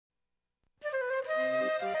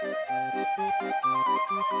Thank you.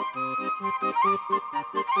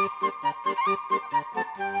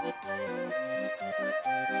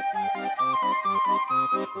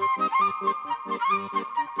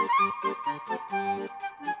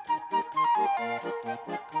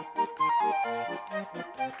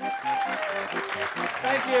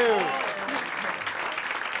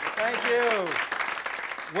 Thank you.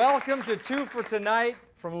 Welcome to Two for Tonight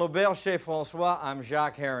from L'Auberge Chez François. I'm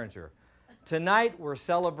Jacques Haeringer. Tonight we're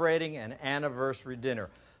celebrating an anniversary dinner.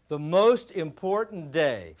 The most important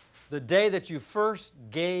day, the day that you first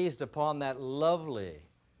gazed upon that lovely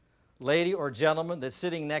lady or gentleman that's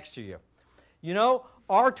sitting next to you. You know,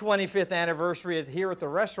 our 25th anniversary here at the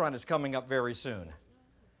restaurant is coming up very soon.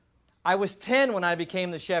 I was 10 when I became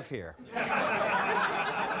the chef here.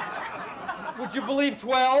 Would you believe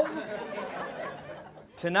 12?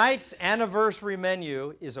 Tonight's anniversary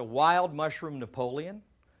menu is a wild mushroom Napoleon,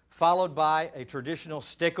 followed by a traditional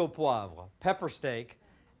steak au poivre, pepper steak,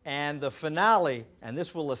 and the finale, and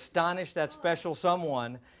this will astonish that special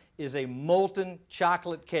someone, is a molten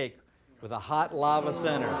chocolate cake with a hot lava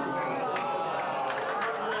center.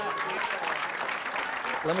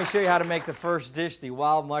 Let me show you how to make the first dish, the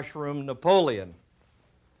wild mushroom Napoleon.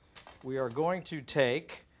 We are going to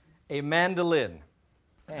take a mandolin,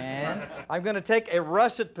 and I'm going to take a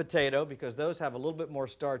russet potato because those have a little bit more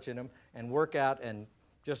starch in them and work out and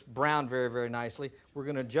just brown very, very nicely. We're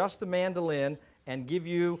going to adjust the mandolin and give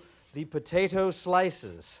you the potato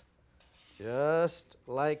slices, just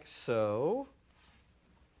like so.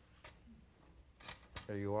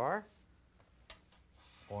 There you are.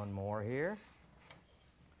 One more here.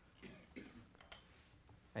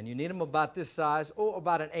 And you need them about this size, or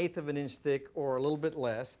about 1/8 of an inch thick, or a little bit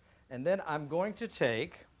less. And then I'm going to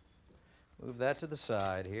take, move that to the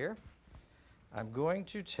side here. I'm going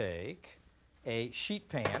to take a sheet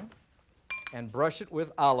pan and brush it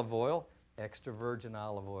with olive oil, extra virgin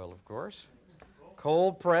olive oil, of course.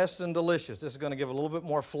 Cold pressed and delicious. This is going to give a little bit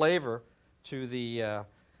more flavor to the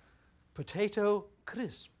potato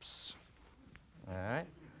crisps. All right.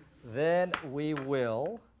 Then we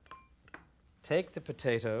will take the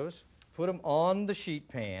potatoes, put them on the sheet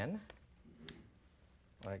pan,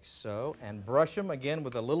 like so, and brush them again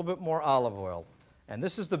with a little bit more olive oil. And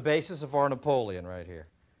this is the basis of our Napoleon right here.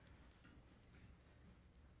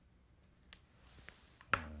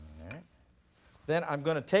 All right. Then I'm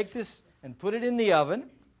going to take this and put it in the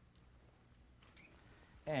oven,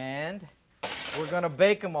 and we're going to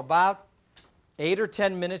bake them about 8 or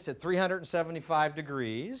 10 minutes at 375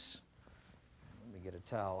 degrees. Let me get a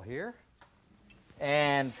towel here.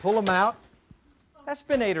 And pull them out. That's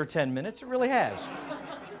been 8 or 10 minutes. It really has.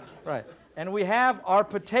 Right. And we have our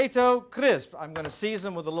potato crisp. I'm going to season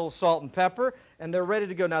them with a little salt and pepper, and they're ready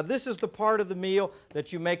to go. Now, this is the part of the meal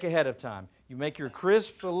that you make ahead of time. You make your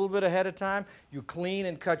crisps a little bit ahead of time. You clean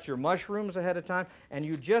and cut your mushrooms ahead of time, and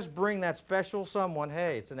you just bring that special someone,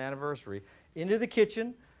 hey, it's an anniversary, into the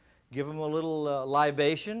kitchen, give them a little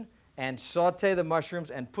libation, and saute the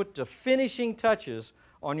mushrooms and put the finishing touches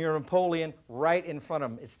on your Napoleon right in front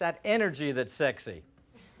of them. It's that energy that's sexy.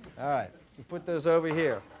 All right, you put those over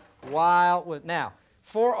here. Now,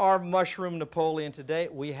 for our mushroom Napoleon today,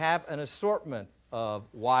 we have an assortment of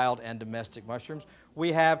wild and domestic mushrooms.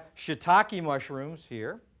 We have shiitake mushrooms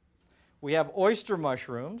here. We have oyster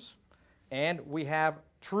mushrooms, and we have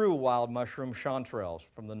true wild mushroom chanterelles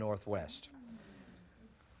from the Northwest.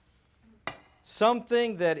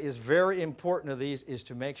 Something that is very important to these is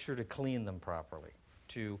to make sure to clean them properly,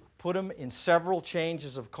 to put them in several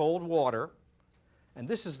changes of cold water. And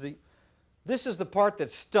this is the part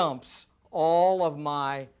that stumps all of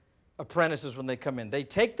my apprentices when they come in. They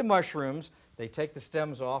take the mushrooms, they take the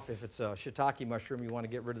stems off. If it's a shiitake mushroom, you want to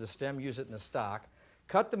get rid of the stem, use it in the stock.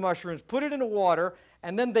 Cut the mushrooms, put it in the water,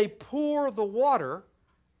 and then they pour the water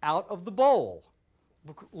out of the bowl,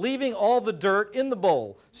 leaving all the dirt in the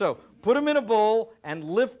bowl. So put them in a bowl and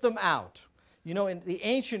lift them out. You know, the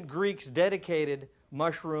ancient Greeks dedicated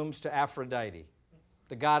mushrooms to Aphrodite,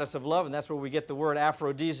 the goddess of love, and that's where we get the word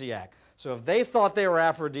aphrodisiac. So if they thought they were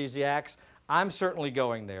aphrodisiacs, I'm certainly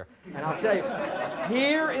going there. And I'll tell you,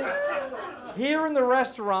 here in the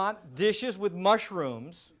restaurant, dishes with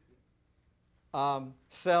mushrooms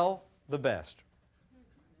sell the best.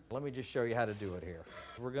 Let me just show you how to do it here.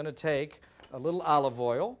 We're going to take a little olive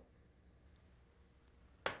oil.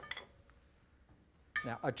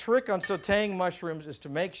 Now, a trick on sauteing mushrooms is to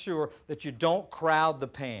make sure that you don't crowd the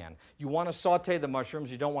pan. You want to saute the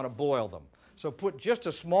mushrooms, you don't want to boil them. So put just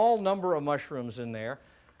a small number of mushrooms in there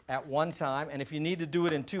at one time, and if you need to do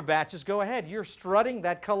it in 2 batches, go ahead. You're strutting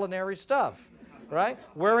that culinary stuff, right?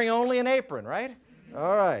 Wearing only an apron, right?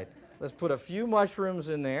 All right, let's put a few mushrooms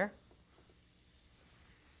in there.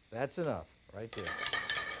 That's enough right there.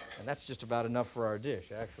 And that's just about enough for our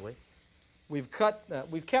dish, actually. We've kept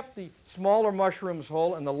the smaller mushrooms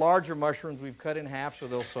whole, and the larger mushrooms we've cut in half so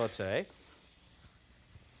they'll saute.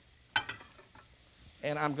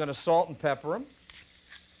 And I'm going to salt and pepper them.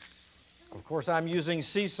 Of course, I'm using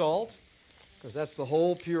sea salt because that's the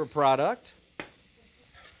whole pure product.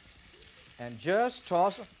 And just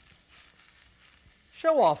toss them.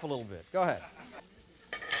 Show off a little bit. Go ahead.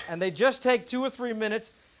 And they just take 2 or 3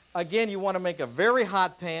 minutes. Again, you want to make a very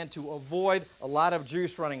hot pan to avoid a lot of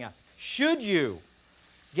juice running out. Should you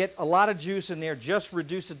get a lot of juice in there, just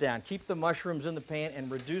reduce it down. Keep the mushrooms in the pan and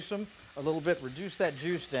reduce them a little bit. Reduce that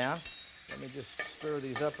juice down. Let me just stir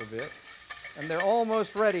these up a bit. And they're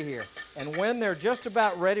almost ready here. And when they're just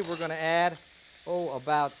about ready, we're going to add,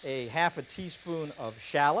 about a half a teaspoon of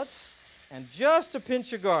shallots and just a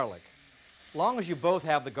pinch of garlic. As long as you both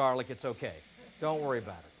have the garlic, it's okay. Don't worry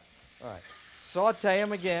about it. All right. Saute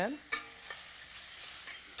them again.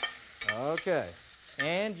 Okay.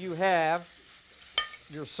 And you have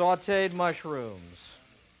your sauteed mushrooms.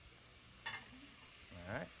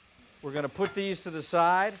 All right. We're going to put these to the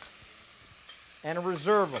side and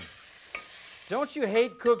reserve them. Don't you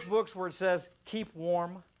hate cookbooks where it says, keep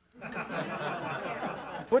warm?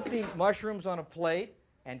 Put the mushrooms on a plate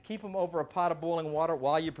and keep them over a pot of boiling water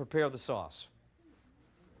while you prepare the sauce.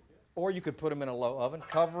 Or you could put them in a low oven,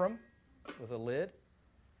 cover them with a lid,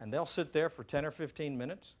 and they'll sit there for 10 or 15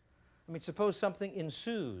 minutes. I mean, suppose something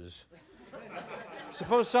ensues.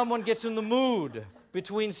 Suppose someone gets in the mood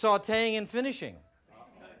between sauteing and finishing.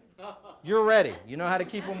 You're ready. You know how to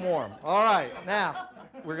keep them warm. All right, now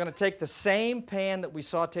we're going to take the same pan that we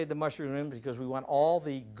sauteed the mushrooms in because we want all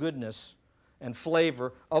the goodness and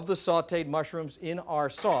flavor of the sauteed mushrooms in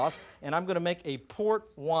our sauce. And I'm going to make a port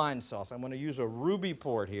wine sauce. I'm going to use a ruby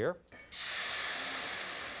port here.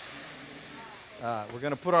 We're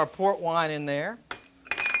going to put our port wine in there.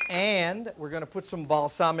 And we're going to put some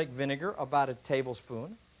balsamic vinegar, about a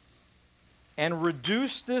tablespoon. And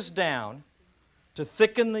reduce this down to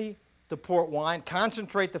thicken the port wine,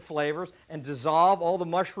 concentrate the flavors, and dissolve all the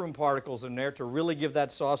mushroom particles in there to really give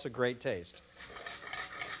that sauce a great taste.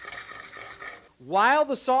 While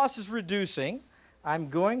the sauce is reducing, I'm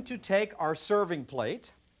going to take our serving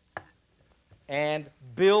plate and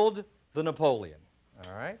build the Napoleon.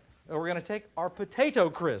 All right? And we're going to take our potato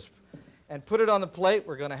crisp and put it on the plate.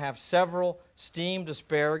 We're going to have several steamed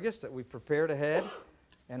asparagus that we prepared ahead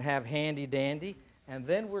and have handy dandy. And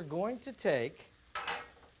then we're going to take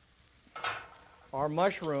our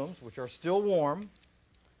mushrooms, which are still warm,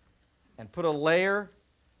 and put a layer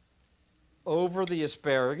over the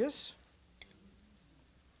asparagus.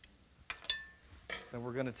 Then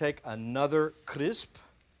we're going to take another crisp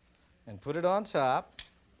and put it on top.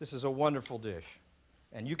 This is a wonderful dish.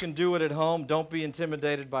 And you can do it at home. Don't be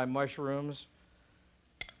intimidated by mushrooms.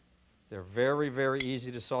 They're very, very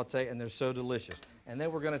easy to saute, and they're so delicious. And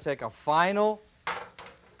then we're going to take a final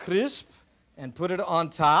crisp and put it on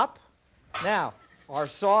top. Now, our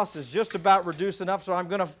sauce is just about reduced enough, so I'm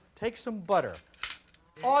going to take some butter.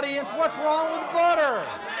 Audience, what's wrong with butter?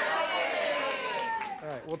 All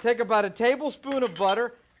right, we'll take about a tablespoon of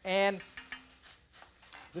butter, and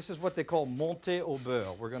this is what they call monter au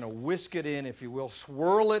beurre. We're going to whisk it in, if you will,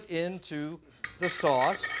 swirl it into the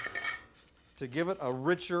sauce to give it a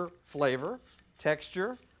richer flavor,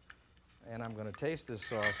 texture. And I'm going to taste this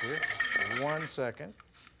sauce here. 1 second.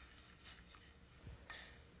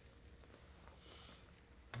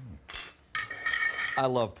 I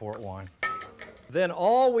love port wine. Then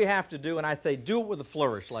all we have to do, and I say do it with a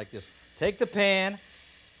flourish like this. Take the pan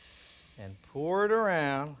and pour it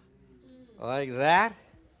around like that.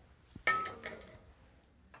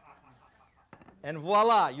 And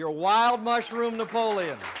voila, your wild mushroom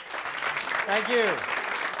Napoleon. Thank you.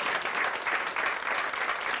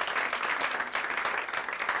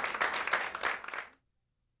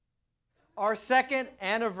 Our second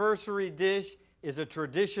anniversary dish is a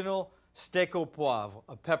traditional steak au poivre,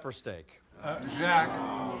 a pepper steak.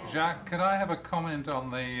 Jacques, could I have a comment on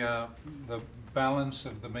the balance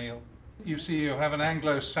of the meal? You see, you have an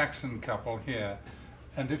Anglo-Saxon couple here,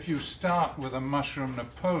 and if you start with a mushroom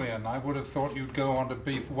Napoleon, I would have thought you'd go on to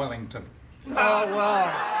beef Wellington. Oh,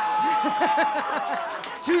 well.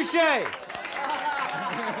 Touché.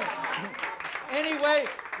 Anyway,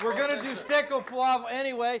 we're going to do steak au poivre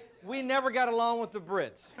anyway. We never got along with the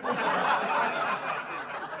Brits.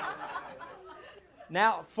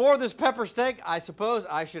 Now, for this pepper steak, I suppose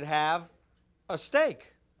I should have a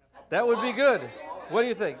steak. That would be good. What do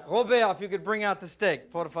you think? Robert, if you could bring out the steak,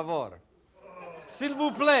 por favor. S'il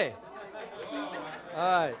vous plaît.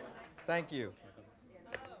 All right. Thank you.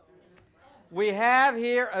 we have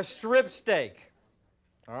here a strip steak.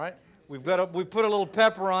 All right? We put a little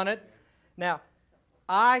pepper on it. Now,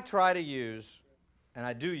 I try to use, and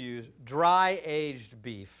I do use, dry aged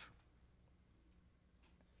beef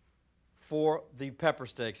for the pepper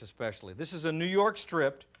steaks especially. This is a New York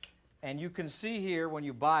strip, and you can see here when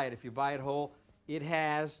you buy it, if you buy it whole, it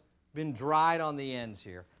has been dried on the ends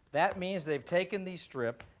here. That means they've taken the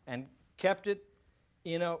strip and kept it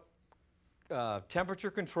in a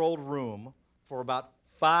temperature-controlled room for about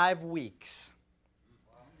 5 weeks.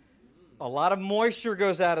 A lot of moisture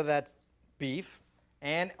goes out of that beef,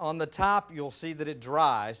 and on the top you'll see that it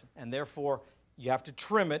dries, and therefore you have to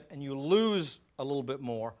trim it and you lose a little bit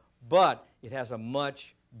more, but it has a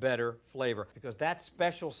much better flavor because that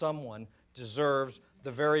special someone deserves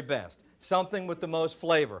the very best. Something with the most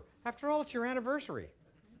flavor. After all, it's your anniversary.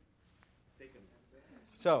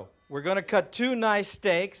 So we're going to cut 2 nice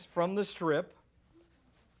steaks from the strip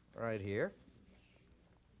right here.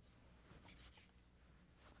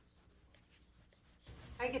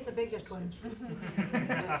 I get the biggest one.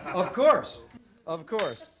 Of course, of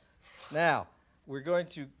course. Now, we're going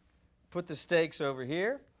to put the steaks over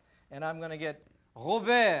here, and I'm going to get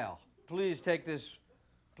Robert. Please take these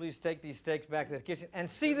steaks back to the kitchen and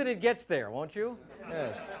see that it gets there, won't you?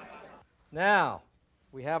 Yes. Now,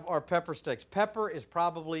 we have our pepper steaks. Pepper is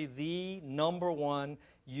probably the #1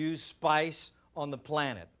 used spice on the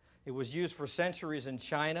planet. It was used for centuries in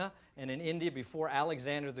China and in India before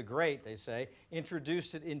Alexander the Great, they say,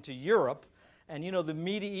 introduced it into Europe. And you know, the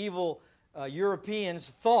medieval Europeans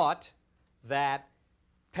thought that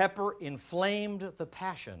pepper inflamed the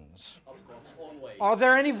passions. Of course, always. Are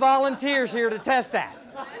there any volunteers here to test that?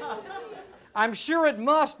 I'm sure it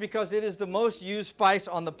must because it is the most used spice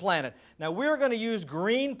on the planet. Now, we're going to use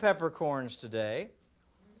green peppercorns today,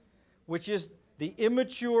 which is the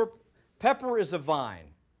immature. Pepper is a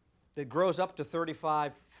vine that grows up to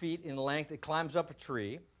 35 feet in length. It climbs up a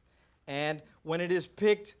tree, and when it is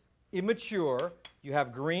picked immature, you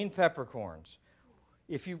have green peppercorns.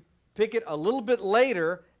 If you pick it a little bit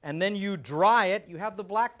later and then you dry it, you have the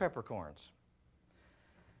black peppercorns.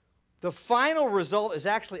 The final result is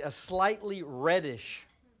actually a slightly reddish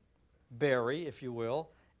berry, if you will,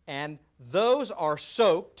 and those are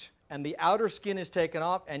soaked and the outer skin is taken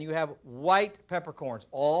off and you have white peppercorns,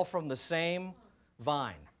 all from the same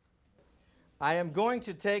vine. I am going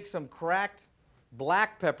to take some cracked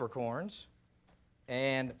black peppercorns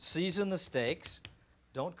and season the steaks.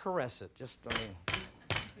 Don't caress it, just,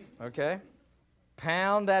 okay?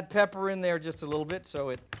 Pound that pepper in there just a little bit so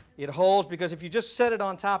it holds, because if you just set it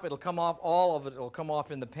on top, it'll come off, all of it will come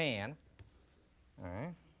off in the pan. All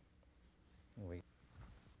right.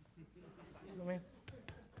 Let me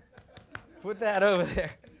put that over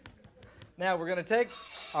there. Now we're going to take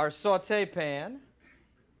our saute pan.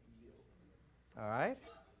 All right.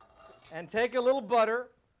 And take a little butter.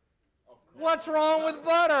 What's wrong with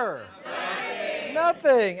butter? Nothing.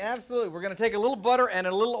 Nothing. Absolutely. We're going to take a little butter and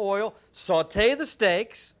a little oil, saute the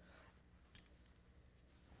steaks,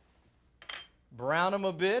 brown them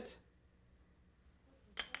a bit,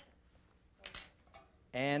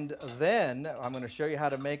 and then I'm going to show you how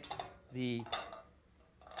to make the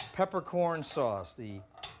peppercorn sauce, the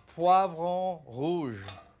poivron rouge.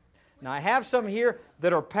 Now, I have some here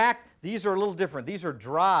that are packed. These are a little different. These are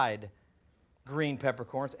dried green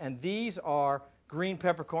peppercorns, and these are green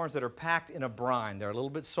peppercorns that are packed in a brine. They're a little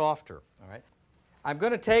bit softer, all right? I'm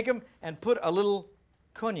going to take them and put a little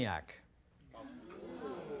cognac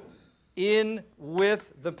in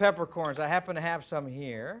with the peppercorns. I happen to have some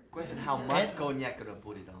here. Question, how much cognac gonna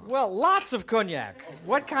put it on? Well, lots of cognac.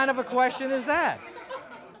 What kind of a question is that?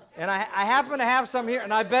 And I happen to have some here,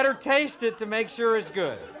 and I better taste it to make sure it's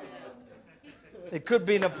good. It could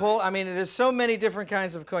be Napoleon. I mean, there's so many different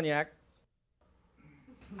kinds of cognac.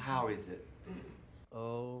 How is it?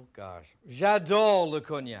 Oh, gosh. J'adore le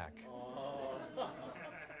cognac.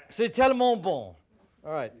 C'est tellement bon.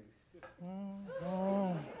 All right.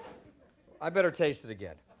 I better taste it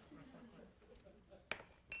again.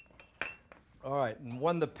 All right. And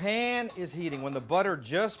when the pan is heating, when the butter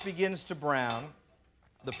just begins to brown,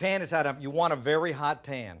 the pan is hot. You want a very hot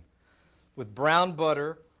pan with brown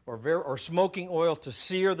butter or smoking oil to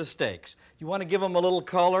sear the steaks. You want to give them a little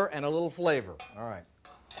color and a little flavor. All right.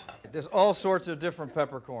 There's all sorts of different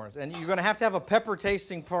peppercorns, and you're going to have a pepper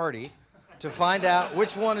tasting party to find out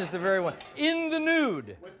which one is the very one. In the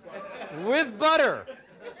nude, with butter.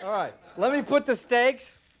 All right. Let me put the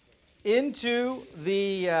steaks into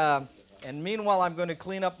the, and meanwhile I'm going to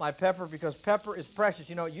clean up my pepper because pepper is precious.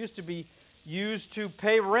 You know, it used to be used to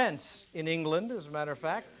pay rents in England, as a matter of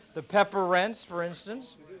fact. The pepper rents, for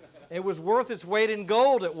instance. It was worth its weight in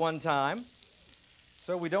gold at one time.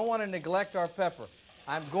 So we don't want to neglect our pepper.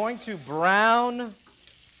 I'm going to brown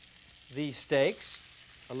the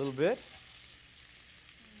steaks a little bit.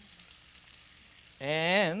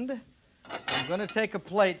 And I'm going to take a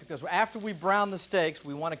plate, because after we brown the steaks,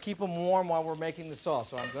 we want to keep them warm while we're making the sauce.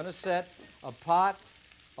 So I'm going to set a pot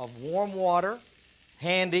of warm water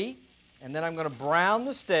handy, and then I'm going to brown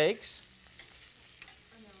the steaks.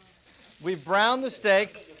 We've browned the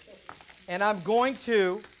steak, and I'm going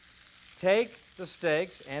to take the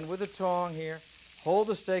steaks and with a tong here, hold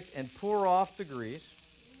the steaks and pour off the grease.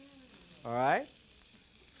 All right?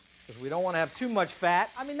 Because we don't want to have too much fat.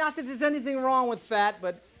 I mean, not that there's anything wrong with fat,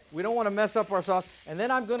 but we don't want to mess up our sauce. And then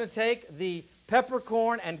I'm going to take the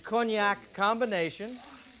peppercorn and cognac combination.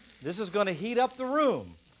 This is going to heat up the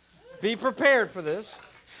room. Be prepared for this.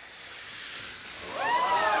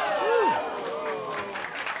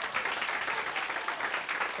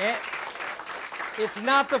 And it's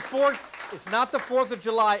not the 4th of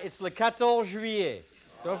July, it's le 14 juillet.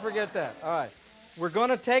 Don't forget that. All right. We're going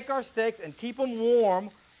to take our steaks and keep them warm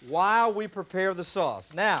while we prepare the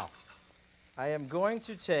sauce. Now, I am going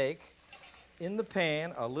to take in the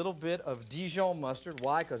pan a little bit of Dijon mustard.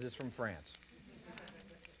 Why? Because it's from France.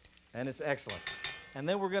 And it's excellent. And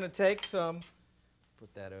then we're going to take some,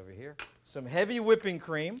 put that over here, some heavy whipping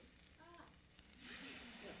cream.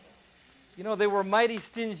 You know, they were mighty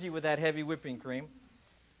stingy with that heavy whipping cream.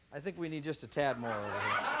 I think we need just a tad more over here.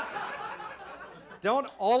 Don't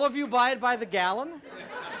all of you buy it by the gallon?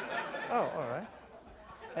 Oh, all right.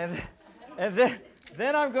 And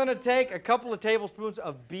then I'm going to take a couple of tablespoons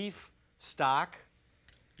of beef stock.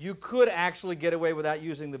 You could actually get away without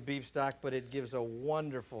using the beef stock, but it gives a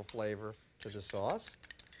wonderful flavor to the sauce.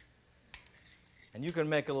 And you can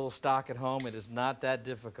make a little stock at home. It is not that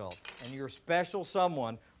difficult. And your special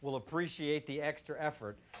someone will appreciate the extra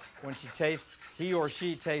effort when he or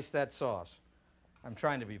she tastes that sauce. I'm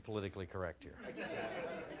trying to be politically correct here.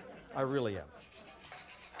 I really am.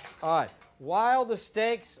 All right. While the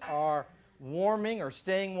steaks are warming or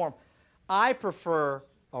staying warm, I prefer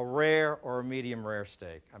a rare or a medium rare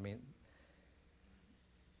steak. I mean,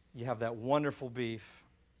 you have that wonderful beef.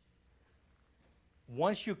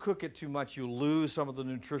 Once you cook it too much, you lose some of the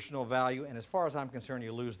nutritional value, and as far as I'm concerned,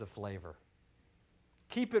 you lose the flavor.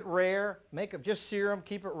 Keep it rare, just sear them,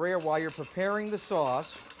 keep it rare while you're preparing the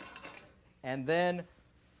sauce, and then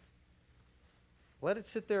let it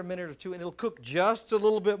sit there a minute or two, and it'll cook just a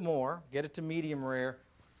little bit more. Get it to medium rare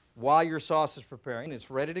while your sauce is preparing. It's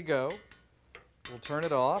ready to go. We'll turn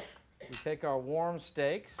it off. We take our warm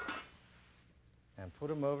steaks and put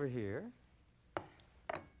them over here.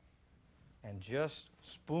 And just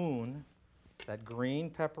spoon that green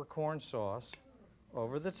peppercorn sauce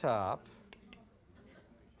over the top.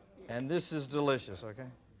 And this is delicious, okay?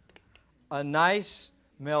 A nice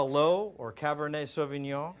Merlot or Cabernet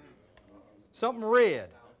Sauvignon. Something red.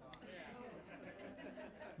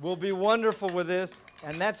 Will be wonderful with this.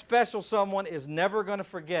 And that special someone is never going to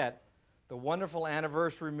forget the wonderful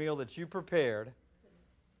anniversary meal that you prepared.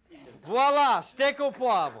 Voila, steak au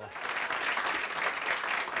poivre.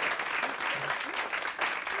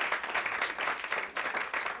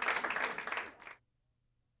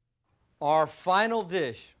 Our final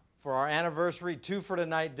dish for our anniversary 2 for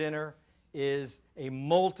tonight dinner is a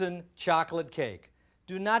molten chocolate cake.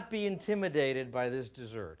 Do not be intimidated by this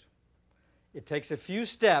dessert. It takes a few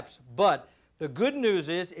steps, but the good news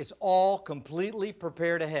is it's all completely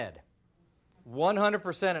prepared ahead.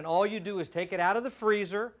 100%, and all you do is take it out of the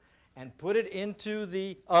freezer and put it into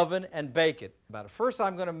the oven and bake it. First,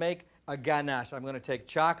 I'm going to make a ganache. I'm going to take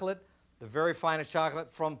chocolate, the very finest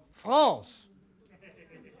chocolate from France.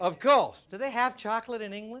 Of course. Do they have chocolate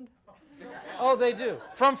in England? Oh, they do.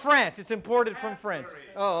 From France. It's imported from France.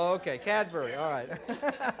 Oh, okay. Cadbury. All right.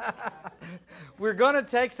 We're going to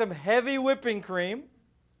take some heavy whipping cream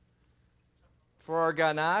for our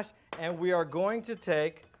ganache, and we are going to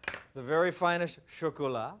take the very finest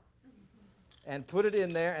chocolat and put it in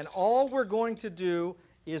there, and all we're going to do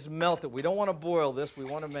is melt it. We don't want to boil this. We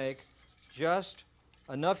want to make just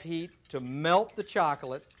enough heat to melt the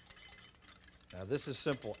chocolate. Now, this is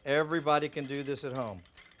simple. Everybody can do this at home.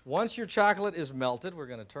 Once your chocolate is melted, we're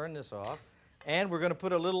going to turn this off, and we're going to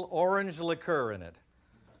put a little orange liqueur in it.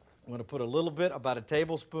 I'm going to put a little bit, about a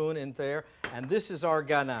tablespoon in there, and this is our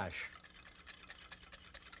ganache.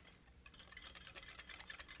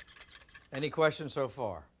 Any questions so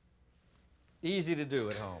far? Easy to do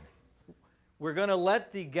at home. We're going to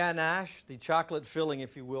let the ganache, the chocolate filling,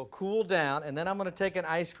 if you will, cool down, and then I'm going to take an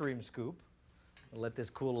ice cream scoop. Let this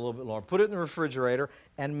cool a little bit longer. Put it in the refrigerator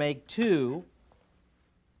and make 2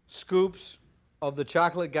 scoops of the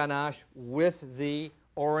chocolate ganache with the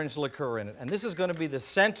orange liqueur in it. And this is going to be the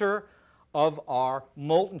center of our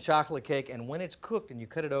molten chocolate cake. And when it's cooked and you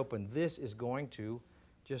cut it open, this is going to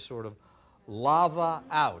just sort of lava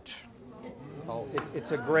out. Oh,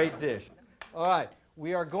 it's a great dish. All right,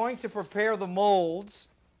 we are going to prepare the molds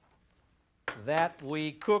that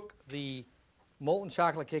we cook the molten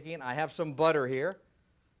chocolate cake in. I have some butter here.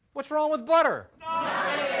 What's wrong with butter?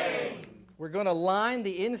 Nothing. We're going to line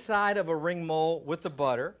the inside of a ring mold with the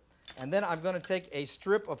butter, and then I'm going to take a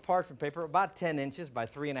strip of parchment paper about 10 inches by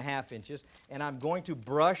 3.5 inches, and I'm going to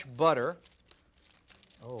brush butter.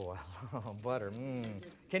 Oh, butter.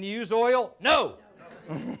 Can you use oil? No.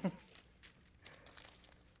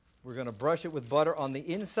 We're going to brush it with butter on the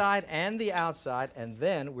inside and the outside, and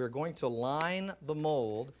then we're going to line the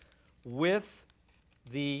mold with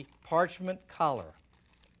the parchment collar.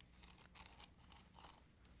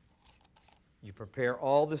 You prepare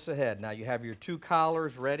all this ahead. Now you have your 2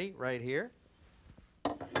 collars ready right here.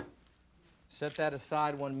 Set that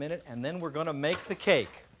aside 1 minute, and then we're going to make the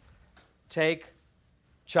cake. Take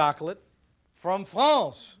chocolate from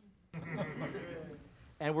France.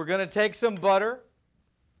 And we're going to take some butter.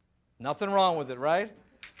 Nothing wrong with it, right?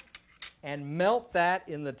 And melt that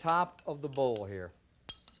in the top of the bowl here.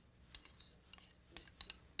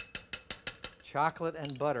 Chocolate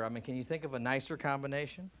and butter. I mean, can you think of a nicer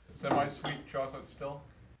combination? Semi-sweet chocolate still?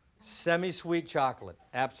 Semi-sweet chocolate,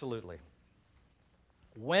 absolutely.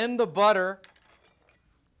 When the butter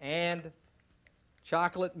and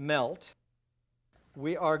chocolate melt,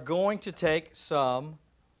 we are going to take some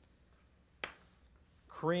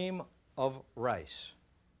cream of rice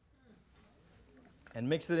and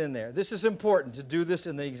mix it in there. This is important to do this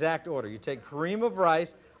in the exact order. You take cream of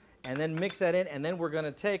rice and then mix that in, and then we're going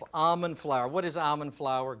to take almond flour. What is almond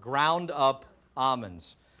flour? Ground up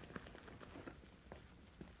almonds.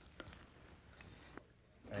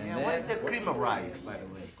 Yeah, what is a cream of rice, by the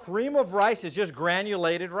way? Cream of rice is just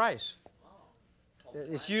granulated rice.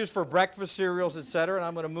 It's used for breakfast cereals, etc. And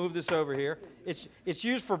I'm going to move this over here. It's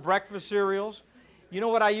used for breakfast cereals. You know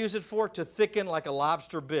what I use it for? To thicken like a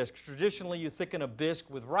lobster bisque. Traditionally, you thicken a bisque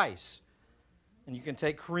with rice. And you can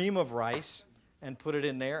take cream of rice and put it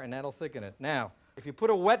in there, and that'll thicken it. Now, if you put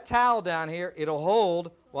a wet towel down here, it'll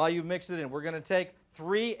hold while you mix it in. We're going to take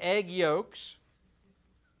 3 egg yolks,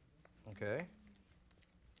 okay,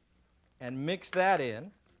 and mix that in.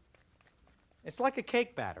 It's like a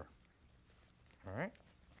cake batter. All right?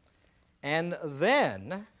 And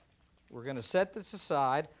then we're going to set this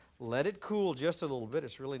aside, let it cool just a little bit.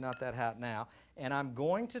 It's really not that hot now. And I'm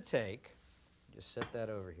going to take, just set that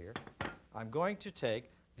over here, I'm going to take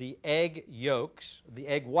the egg yolks, the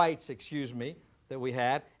egg whites, excuse me, that we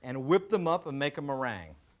had, and whip them up and make a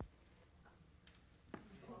meringue.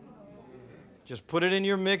 Just put it in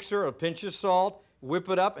your mixer, a pinch of salt, whip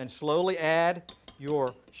it up, and slowly add your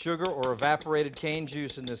sugar or evaporated cane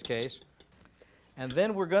juice in this case. And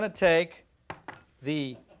then we're going to take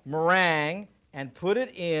the meringue and put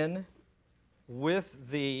it in with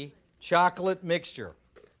the chocolate mixture.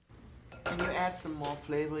 Can you add some more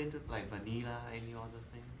flavor into it, like vanilla, any other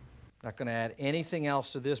thing? Not going to add anything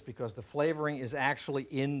else to this because the flavoring is actually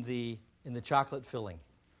in the chocolate filling.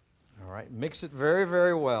 All right, mix it very,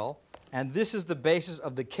 very well. And this is the basis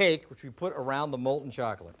of the cake, which we put around the molten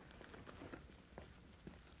chocolate.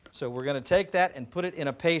 So we're going to take that and put it in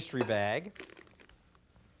a pastry bag,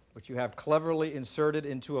 which you have cleverly inserted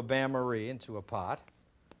into a bain-marie, into a pot.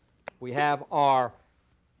 We have our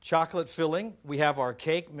chocolate filling. We have our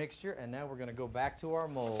cake mixture. And now we're going to go back to our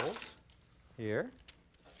molds here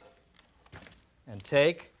and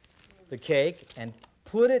take the cake and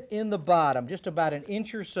put it in the bottom, just about an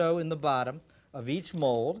inch or so in the bottom of each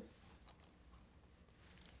mold.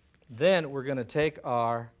 Then we're going to take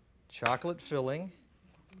our chocolate filling,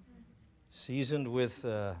 seasoned with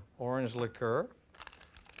orange liqueur,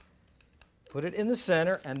 put it in the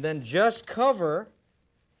center, and then just cover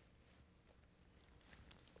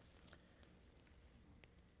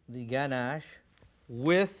the ganache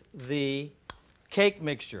with the cake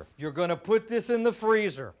mixture. You're going to put this in the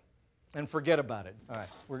freezer and forget about it. All right,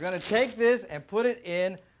 we're going to take this and put it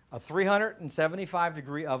in a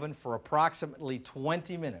 375-degree oven for approximately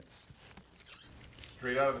 20 minutes.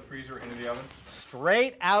 Straight out of the freezer into the oven?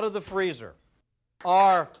 Straight out of the freezer.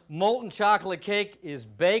 Our molten chocolate cake is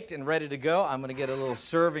baked and ready to go. I'm going to get a little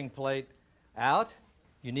serving plate out.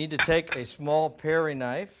 You need to take a small paring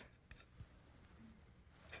knife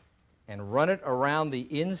and run it around the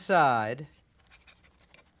inside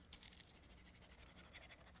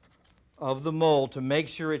of the mold to make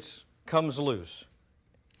sure it comes loose.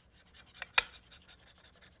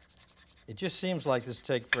 It just seems like this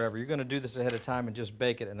takes forever. You're going to do this ahead of time and just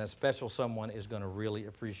bake it, and that special someone is going to really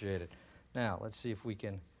appreciate it. Now, let's see if we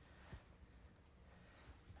can.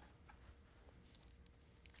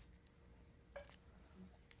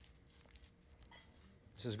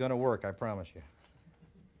 This is going to work, I promise you.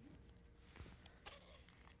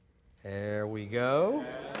 There we go.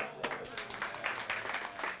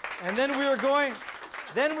 And then we're going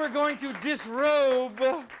to disrobe.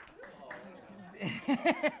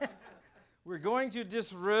 We're going to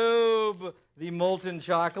disrobe the molten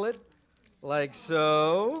chocolate, like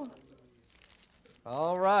so.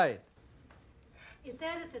 All right. Is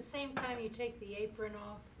that at the same time you take the apron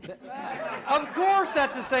off? Of course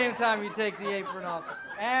that's the same time you take the apron off.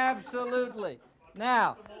 Absolutely.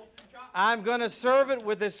 Now, I'm going to serve it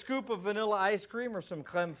with a scoop of vanilla ice cream or some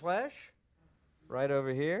crème fraîche right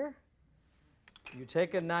over here. You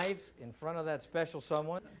take a knife in front of that special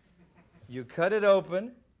someone. You cut it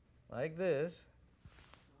open like this.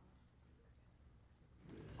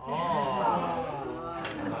 Oh.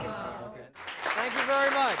 Okay. Thank you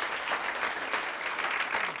very much.